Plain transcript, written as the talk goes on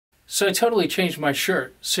So I totally changed my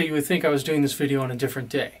shirt, so you would think I was doing this video on a different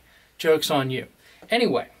day. Joke's on you.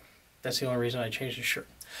 Anyway, that's the only reason I changed the shirt.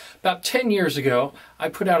 About 10 years ago, I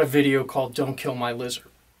put out a video called Don't Kill My Lizard.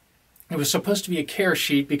 It was supposed to be a care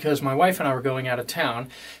sheet because my wife and I were going out of town.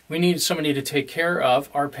 We needed somebody to take care of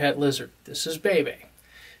our pet lizard. This is BeBe.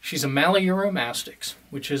 She's a male Uromastyx,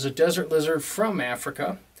 which is a desert lizard from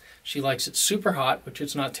Africa. She likes it super hot, which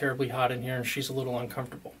it's not terribly hot in here, and she's a little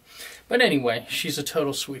uncomfortable. But anyway, she's a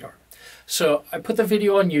total sweetheart. So I put the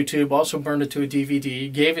video on YouTube, also burned it to a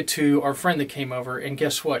DVD, gave it to our friend that came over, and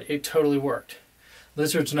guess what? It totally worked.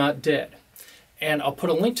 Lizard's not dead. And I'll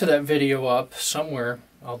put a link to that video up somewhere.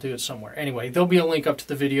 I'll do it somewhere. Anyway, there'll be a link up to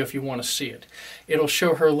the video if you want to see it. It'll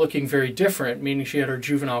show her looking very different, meaning she had her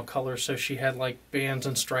juvenile color, so she had like bands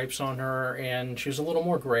and stripes on her, and she was a little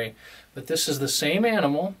more gray. But this is the same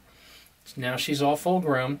animal. Now she's all full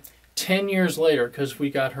grown. 10 years later, because we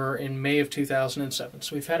got her in May of 2007.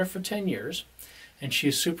 So we've had her for 10 years, and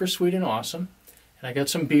she's super sweet and awesome. And I got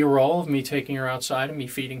some B-roll of me taking her outside and me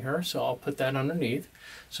feeding her, so I'll put that underneath.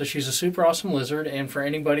 So she's a super awesome lizard, and for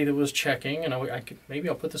anybody that was checking, and maybe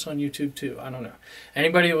I'll put this on YouTube too, I don't know.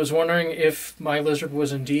 Anybody that was wondering if my lizard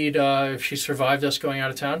was indeed, if she survived us going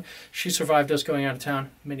out of town, she survived us going out of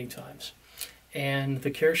town many times. And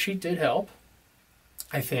the care sheet did help,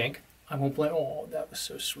 I think. I won't blame. Oh, that was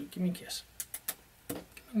so sweet. Give me a kiss. Come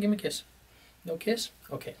on, give me a kiss. No kiss?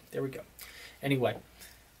 Okay, there we go. Anyway,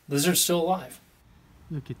 lizard's still alive.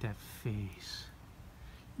 Look at that face.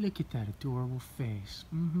 Look at that adorable face.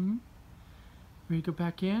 Ready to go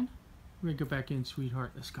back in? Ready to go back in,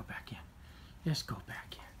 sweetheart? Let's go back in. Let's go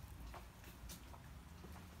back in.